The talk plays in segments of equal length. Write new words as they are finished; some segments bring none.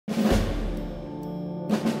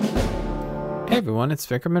Hey everyone, it's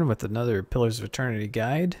Vickerman with another Pillars of Eternity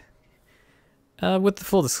guide. With the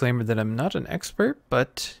full disclaimer that I'm not an expert,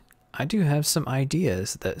 but I do have some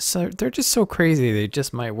ideas that they're just so crazy they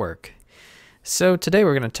just might work. So today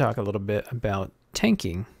we're going to talk a little bit about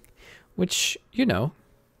tanking, which, you know,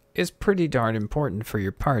 is pretty darn important for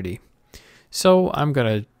your party. So I'm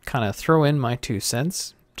going to kind of throw in my 2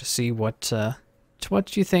 cents to see what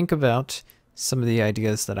you think about some of the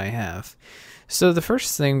ideas that I have. So the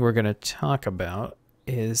first thing we're going to talk about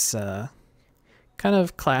is kind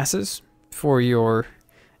of classes for your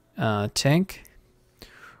tank.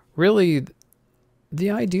 Really, the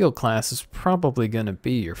ideal class is probably going to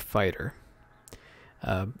be your fighter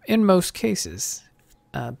in most cases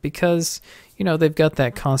because, you know, they've got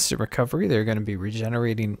that constant recovery. They're going to be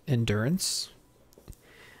regenerating endurance.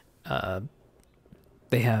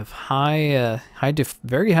 They have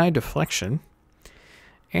very high deflection.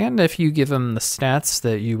 And if you give them the stats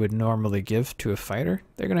that you would normally give to a fighter,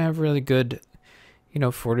 they're going to have really good, you know,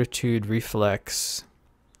 fortitude, reflex,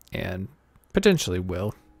 and potentially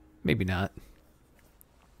will. Maybe not.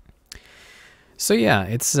 So yeah,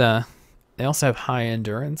 it's they also have high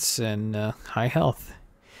endurance and high health.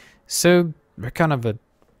 So they're kind of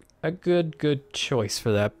a good choice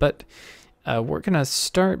for that. But we're going to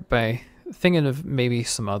start by thinking of maybe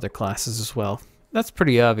some other classes as well. That's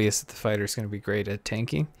pretty obvious that the fighter is going to be great at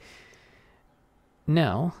tanking.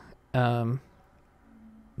 Now,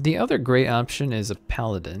 the other great option is a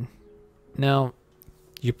paladin. Now,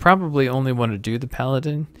 you probably only want to do the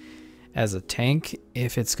paladin as a tank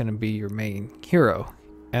if it's going to be your main hero.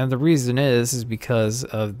 And the reason is because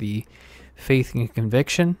of the faith and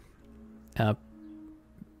conviction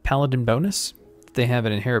paladin bonus. They have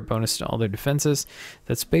an inherent bonus to all their defenses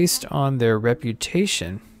that's based on their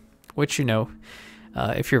reputation, which, you know,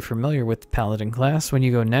 if you're familiar with the Paladin class, when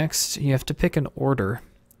you go next, you have to pick an order,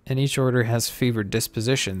 and each order has favored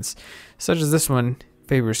dispositions, such as this one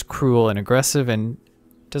favors cruel and aggressive and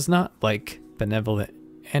does not like benevolent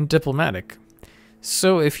and diplomatic.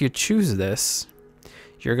 So if you choose this,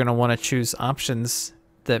 you're going to want to choose options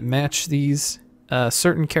that match these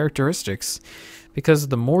certain characteristics, because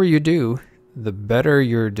the more you do, the better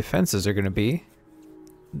your defenses are going to be,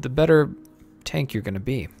 the better tank you're going to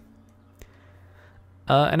be.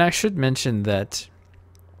 And I should mention that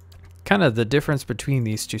kind of the difference between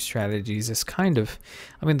these two strategies is kind of,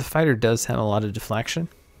 I mean, the fighter does have a lot of deflection,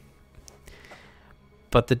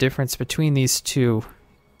 but the difference between these two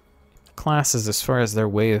classes as far as their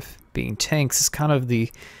way of being tanks is kind of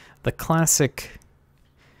the classic,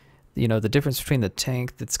 you know, the difference between the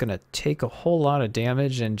tank that's going to take a whole lot of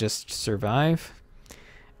damage and just survive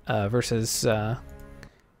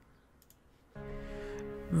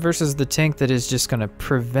versus the tank that is just going to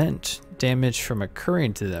prevent damage from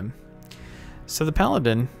occurring to them. So the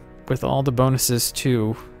paladin, with all the bonuses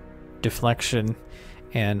to deflection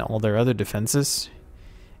and all their other defenses,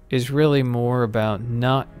 is really more about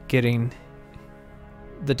not getting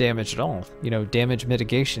the damage at all. You know, damage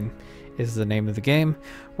mitigation is the name of the game,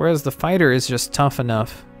 whereas the fighter is just tough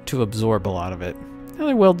enough to absorb a lot of it. Now,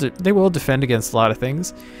 they will defend against a lot of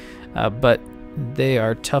things, but they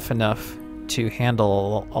are tough enough to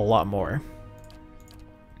handle a lot more.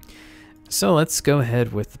 So let's go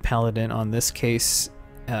ahead with the paladin on this case.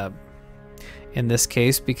 In this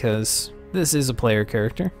case, because this is a player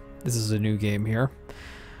character, this is a new game here,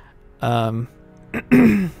 and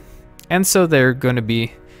so they're going to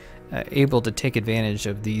be able to take advantage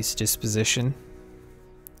of these disposition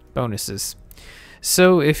bonuses.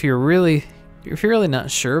 So if you're really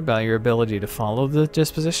not sure about your ability to follow the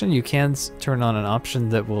disposition, you can turn on an option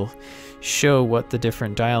that will show what the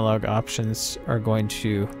different dialogue options are going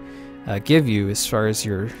to give you as far as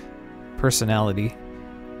your personality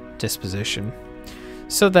disposition.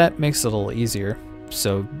 So that makes it a little easier.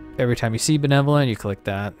 So every time you see benevolent, you click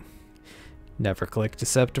that. Never click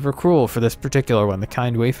deceptive or cruel for this particular one, the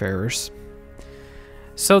kind wayfarers.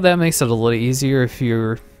 So that makes it a little easier if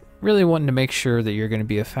you're really wanting to make sure that you're going to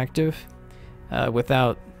be effective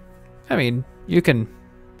without, I mean, you can,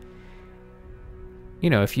 you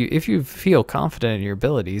know, if you feel confident in your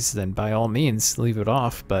abilities, then by all means leave it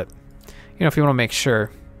off. But, you know, if you want to make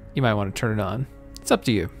sure, you might want to turn it on. It's up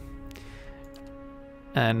to you.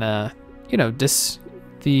 And you know,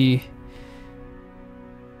 the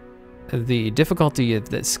difficulty of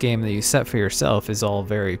this game that you set for yourself is all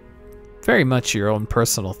very much your own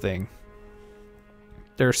personal thing.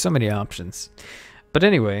 There are so many options. But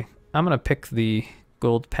anyway, I'm going to pick the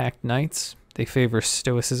Gold Pact Knights. They favor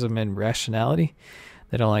stoicism and rationality.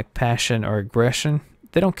 They don't like passion or aggression.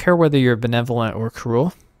 They don't care whether you're benevolent or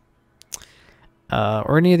cruel.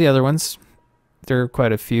 Or any of the other ones. There are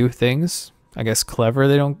quite a few things, I guess clever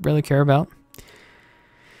they don't really care about.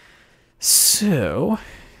 So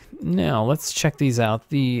now let's check these out.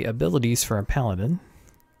 The abilities for a paladin.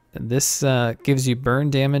 This gives you burn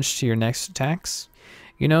damage to your next attacks.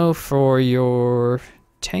 You know, for your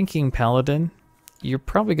tanking paladin, you're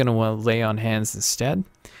probably going to want to lay on hands instead.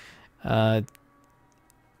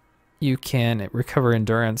 You can recover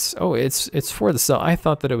endurance. Oh, it's for the self. I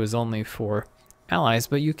thought that it was only for allies,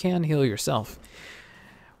 but you can heal yourself.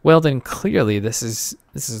 Well, then clearly this is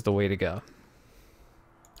the way to go.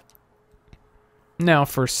 Now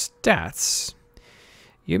for stats,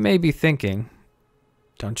 you may be thinking,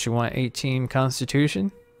 don't you want 18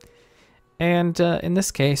 Constitution? And in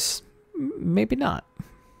this case, maybe not.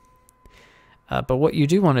 But what you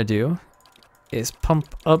do want to do is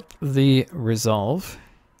pump up the Resolve,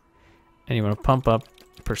 and you want to pump up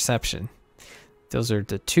Perception. Those are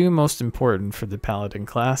the two most important for the Paladin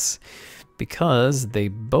class because they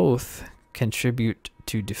both contribute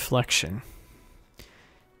to deflection.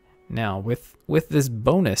 Now, with this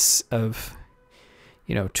bonus of,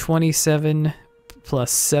 27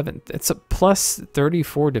 plus 7, it's a plus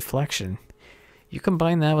 34 deflection. You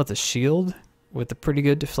combine that with a shield with a pretty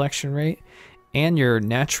good deflection rate and your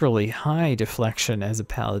naturally high deflection as a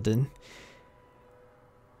paladin,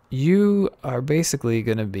 you are basically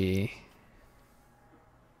going to be,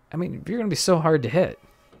 you're going to be so hard to hit.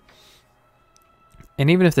 And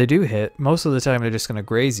even if they do hit, most of the time they're just going to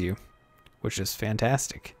graze you, which is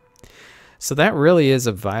fantastic. So that really is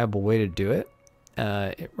a viable way to do it.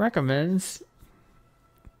 It recommends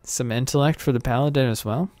some intellect for the paladin as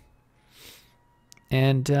well.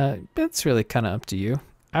 And that's really kind of up to you.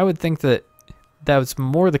 I would think that was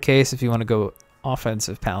more the case if you want to go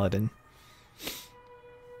offensive paladin.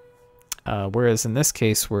 Whereas in this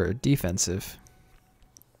case, we're defensive.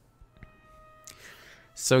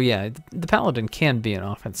 So yeah, the paladin can be an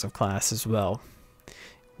offensive class as well.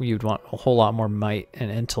 You'd want a whole lot more might and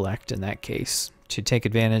intellect in that case to take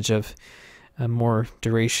advantage of more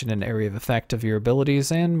duration and area of effect of your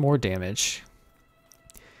abilities and more damage.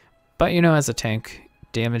 But as a tank,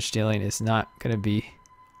 damage dealing is not going to be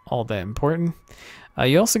all that important.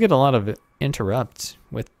 You also get a lot of interrupt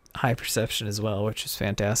with high perception as well, which is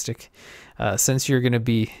fantastic. Since you're going to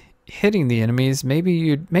be hitting the enemies, maybe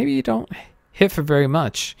you don't hit for very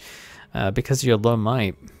much because you're low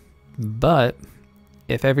might. But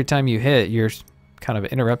if every time you hit, you're kind of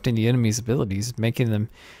interrupting the enemy's abilities, making them,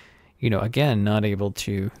 again, not able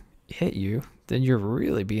to hit you, then you're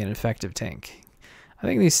really being an effective tank. I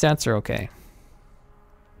think these stats are okay.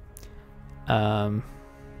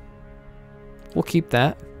 We'll keep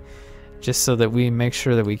that just so that we make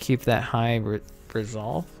sure that we keep that high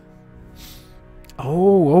resolve.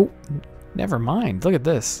 Oh, never mind. Look at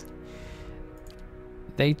this.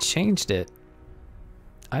 They changed it.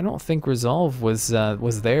 I don't think resolve was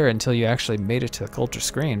there until you actually made it to the culture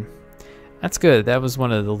screen. That's good. That was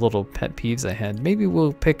one of the little pet peeves I had. Maybe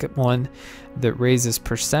we'll pick one that raises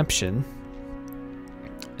perception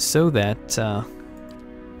so that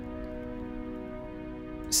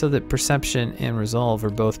perception and resolve are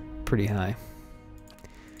both pretty high.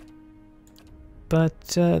 But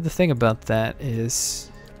the thing about that is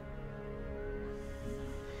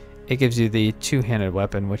it gives you the two-handed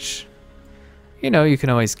weapon, which you can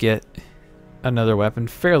always get another weapon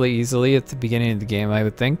fairly easily at the beginning of the game, I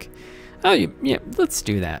would think. Oh, yeah, let's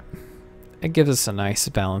do that. It gives us a nice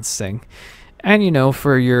balance thing. And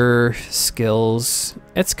for your skills,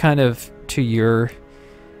 it's kind of to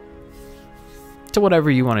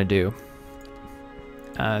whatever you want to do.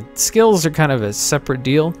 Skills are kind of a separate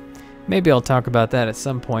deal. Maybe I'll talk about that at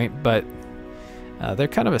some point, but they're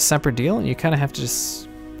kind of a separate deal, and you kind of have to just,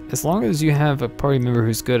 as long as you have a party member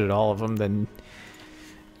who's good at all of them, then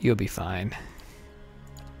you'll be fine.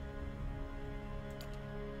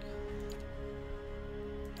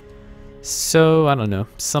 So, I don't know,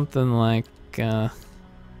 something like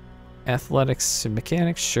athletics and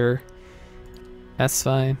mechanics, sure. That's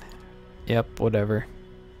fine. Yep, whatever.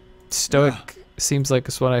 Stoic seems like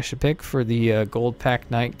it's what I should pick for the gold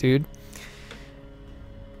pack knight dude.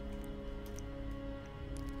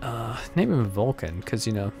 Name him Vulcan, because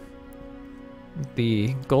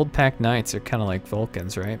the gold pack knights are kind of like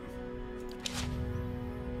Vulcans, right?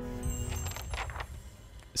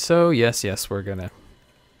 So yes, we're gonna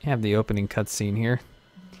have the opening cutscene here.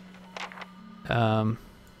 And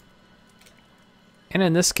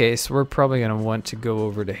in this case, we're probably gonna want to go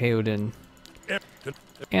over to Heoden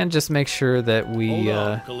and just make sure that we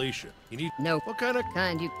No. What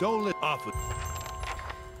kind you don't let off with?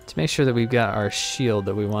 To make sure that we've got our shield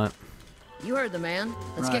that we want. You heard the man.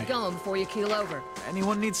 Let's get going before you keel over.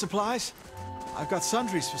 Anyone need supplies? I've got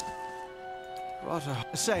sundries for...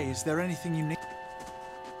 Say, is there anything you need?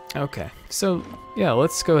 Okay, so yeah,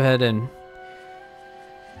 let's go ahead and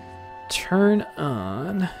turn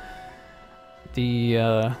on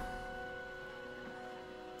the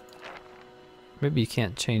maybe you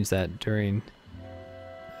can't change that during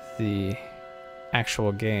the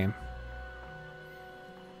actual game.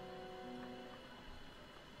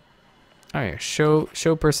 Oh yeah, show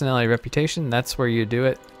personality reputation. That's where you do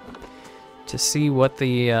it to see what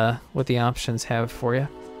the options have for you.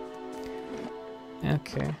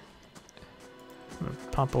 Okay. I'm gonna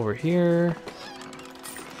pop over here.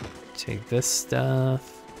 Take this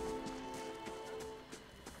stuff.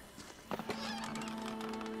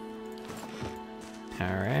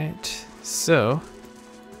 All right. So.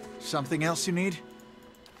 Something else you need?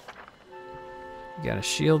 You got a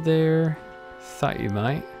shield there. Thought you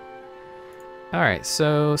might. Alright,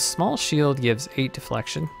 so small shield gives 8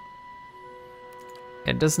 deflection.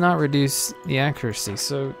 It does not reduce the accuracy,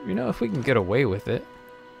 so you know, if we can get away with it,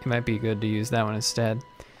 it might be good to use that one instead.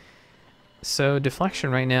 So deflection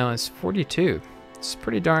right now is 42. It's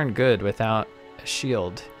pretty darn good without a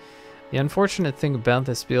shield. The unfortunate thing about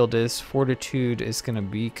this build is fortitude is going to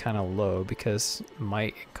be kind of low because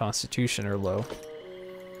might and constitution are low.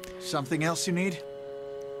 Something else you need?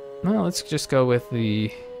 Well, let's just go with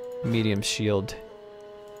the medium shield.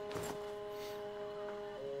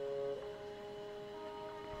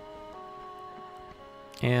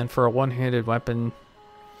 And for a one-handed weapon,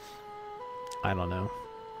 I don't know.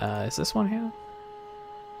 Is this one-handed?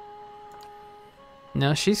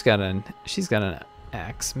 No, she's got an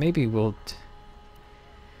axe. Maybe we'll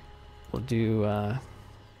do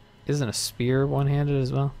isn't a spear one-handed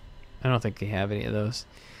as well? I don't think they have any of those.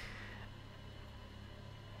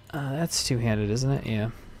 That's two-handed, isn't it?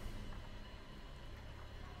 Yeah.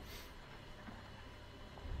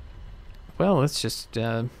 Well, let's just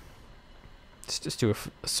do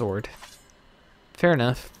a sword. Fair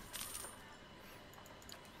enough.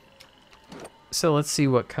 So let's see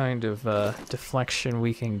what kind of deflection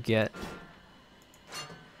we can get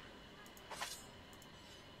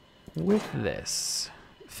with this.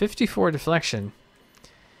 54 deflection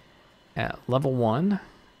at level 1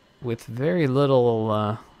 with very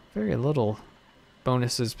little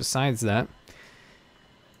bonuses besides that.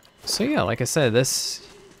 So yeah, like I said, this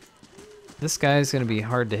guy is going to be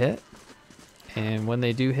hard to hit, and when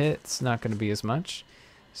they do hit, it's not going to be as much,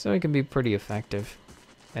 so it can be pretty effective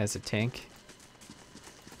as a tank.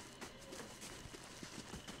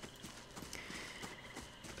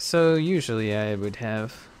 So usually I would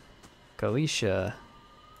have Kalisha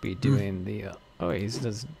be doing the oh, he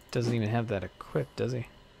doesn't even have that equipped, does he?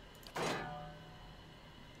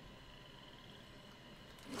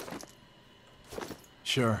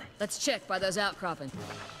 Sure. Let's check by those outcropping.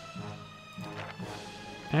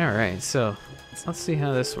 Alright, so let's see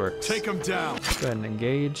how this works. Take him down. Go ahead and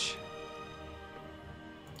engage.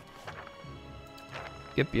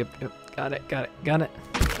 Yep. Got it.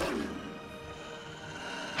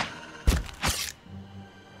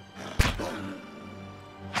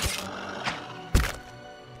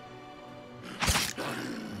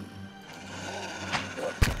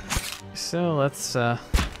 So let's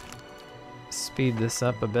speed this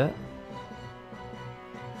up a bit.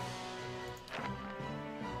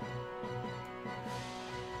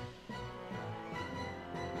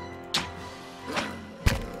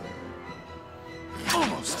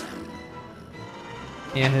 Almost.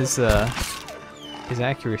 Yeah, his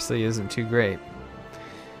accuracy isn't too great.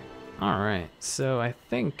 Alright, so I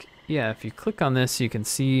think, yeah, if you click on this, you can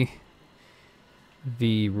see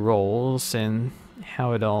the rolls and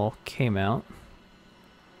how it all came out.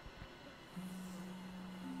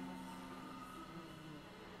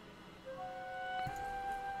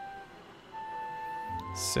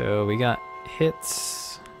 So we got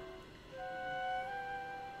hits.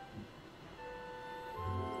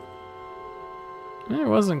 There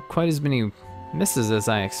wasn't quite as many misses as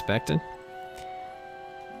I expected.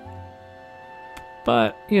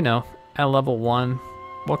 But, you know, at level 1,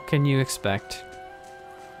 what can you expect?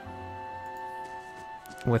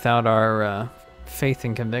 Without our faith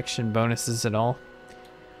and conviction bonuses at all.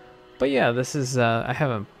 But yeah, this is, I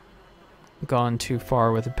haven't gone too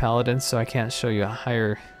far with the paladin, so I can't show you a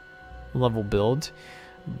higher level build.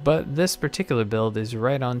 But this particular build is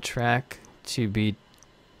right on track to be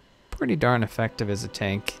pretty darn effective as a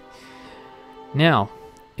tank. Now,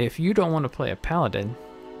 if you don't want to play a paladin,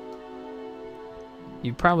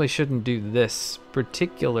 you probably shouldn't do this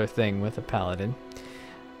particular thing with a paladin.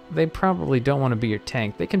 They probably don't want to be your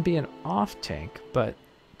tank. They can be an off tank, but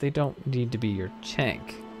they don't need to be your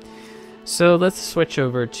tank. So let's switch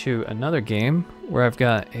over to another game where I've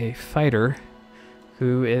got a fighter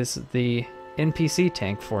who is the NPC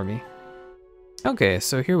tank for me. Okay,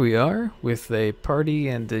 so here we are with a party,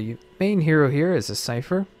 and the main hero here is a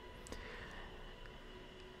Cypher.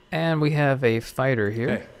 And we have a fighter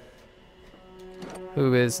here,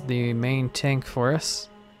 who is the main tank for us.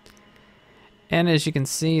 And as you can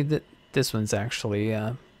see, that this one's actually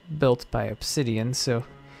built by Obsidian, so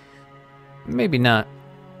maybe not,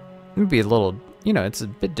 maybe a little, you know, it's a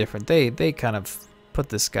bit different. They kind of put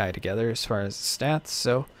this guy together as far as stats,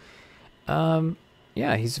 so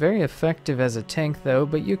yeah, he's very effective as a tank though,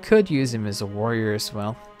 but you could use him as a warrior as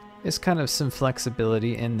well. There's kind of some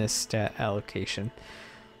flexibility in this stat allocation.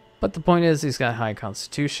 But the point is, he's got high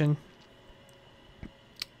constitution,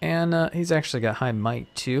 and he's actually got high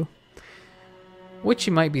might too. Which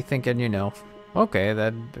you might be thinking, you know, okay,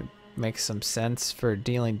 that makes some sense for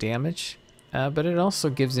dealing damage. But it also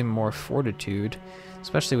gives him more fortitude,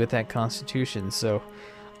 especially with that constitution. So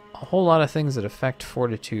a whole lot of things that affect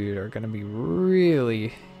fortitude are going to be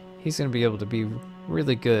really, he's going to be able to be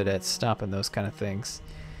really good at stopping those kind of things.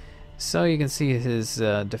 So you can see his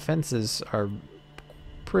defenses are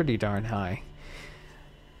pretty darn high.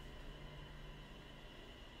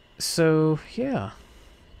 So yeah,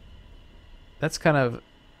 that's kind of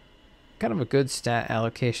a good stat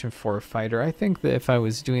allocation for a fighter. I think that if I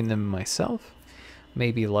was doing them myself,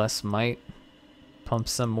 maybe less might, pump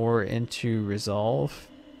some more into resolve,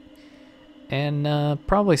 and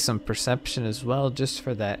probably some perception as well, just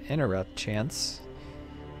for that interrupt chance.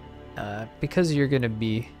 Because you're going to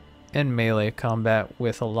be in melee combat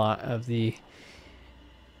with a lot of the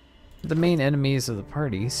main enemies of the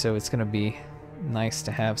party, so it's going to be nice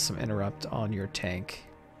to have some interrupt on your tank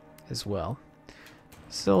as well.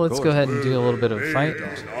 So let's go ahead and do a little bit of a fight.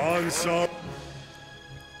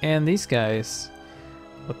 And these guys,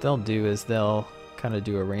 what they'll do is they'll kind of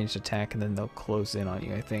do a ranged attack, and then they'll close in on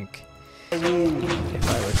you, I think, if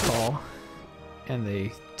I recall. And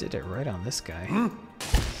they did it right on this guy.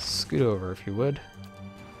 Scoot over if you would.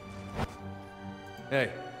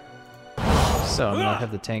 Hey. So I'm gonna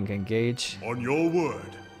have the tank engage. On your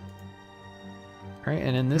word. Right,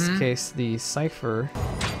 and in this case, the Cypher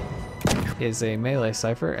is a melee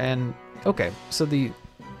Cypher, and okay, so the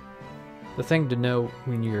thing to know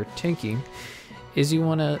when you're tanking is you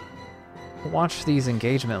want to watch these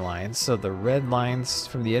engagement lines. So the red lines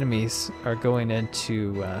from the enemies are going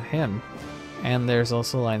into him, and there's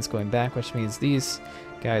also lines going back, which means these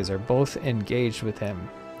guys are both engaged with him.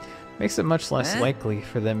 Makes it much less likely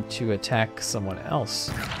for them to attack someone else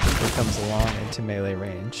who comes along into melee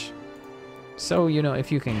range. So, you know,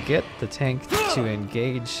 if you can get the tank to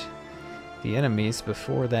engage the enemies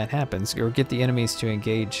before that happens, or get the enemies to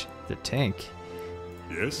engage the tank,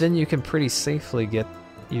 then you can pretty safely get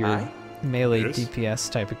your melee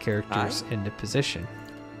DPS type of characters into position.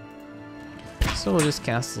 So we'll just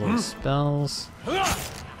cast little spells.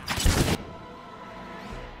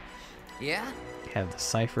 Yeah? Have the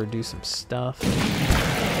Cypher do some stuff.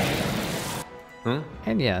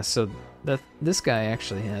 And yeah, so this guy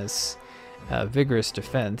actually has vigorous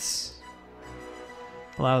defense.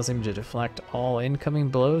 Allows him to deflect all incoming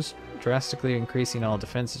blows, drastically increasing all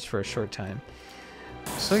defenses for a short time.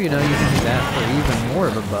 So, you know, you can do that for even more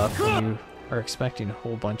of a buff when you are expecting a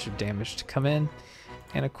whole bunch of damage to come in.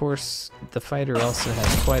 And of course, the fighter also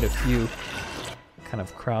has quite a few kind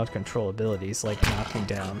of crowd control abilities, like knocking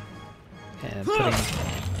down and putting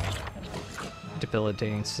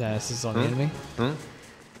debilitating statuses on the enemy.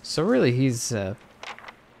 So really, he's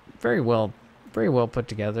very well put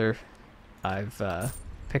together. I've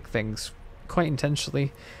picked things quite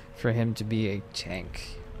intentionally for him to be a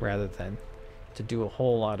tank rather than to do a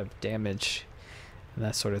whole lot of damage and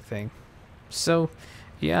that sort of thing. So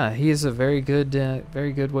yeah, he is a very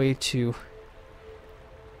good way to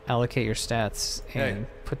allocate your stats and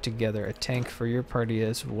put together a tank for your party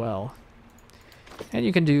as well. And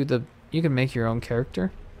you can make your own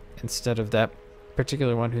character instead of that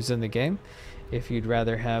particular one who's in the game, if you'd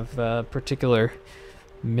rather have a particular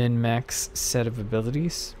min-max set of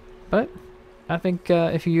abilities. But I think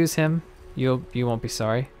if you use him, you won't be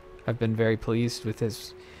sorry. I've been very pleased with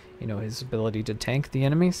his, his ability to tank the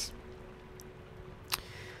enemies.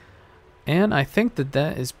 And I think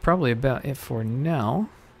that is probably about it for now.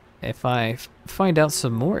 If I find out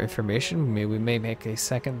some more information, we may make a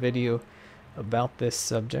second video about this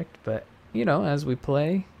subject. But, as we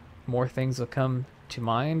play, more things will come to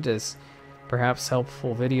mind as perhaps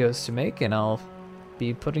helpful videos to make, and I'll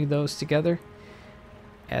be putting those together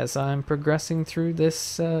as I'm progressing through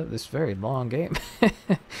this this very long game.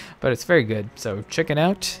 But it's very good, so check it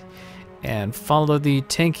out and follow the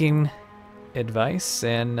tanking advice.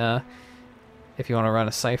 And if you want to run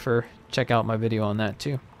a Cypher, check out my video on that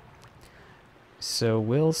too. So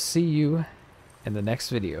we'll see you in the next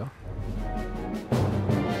video.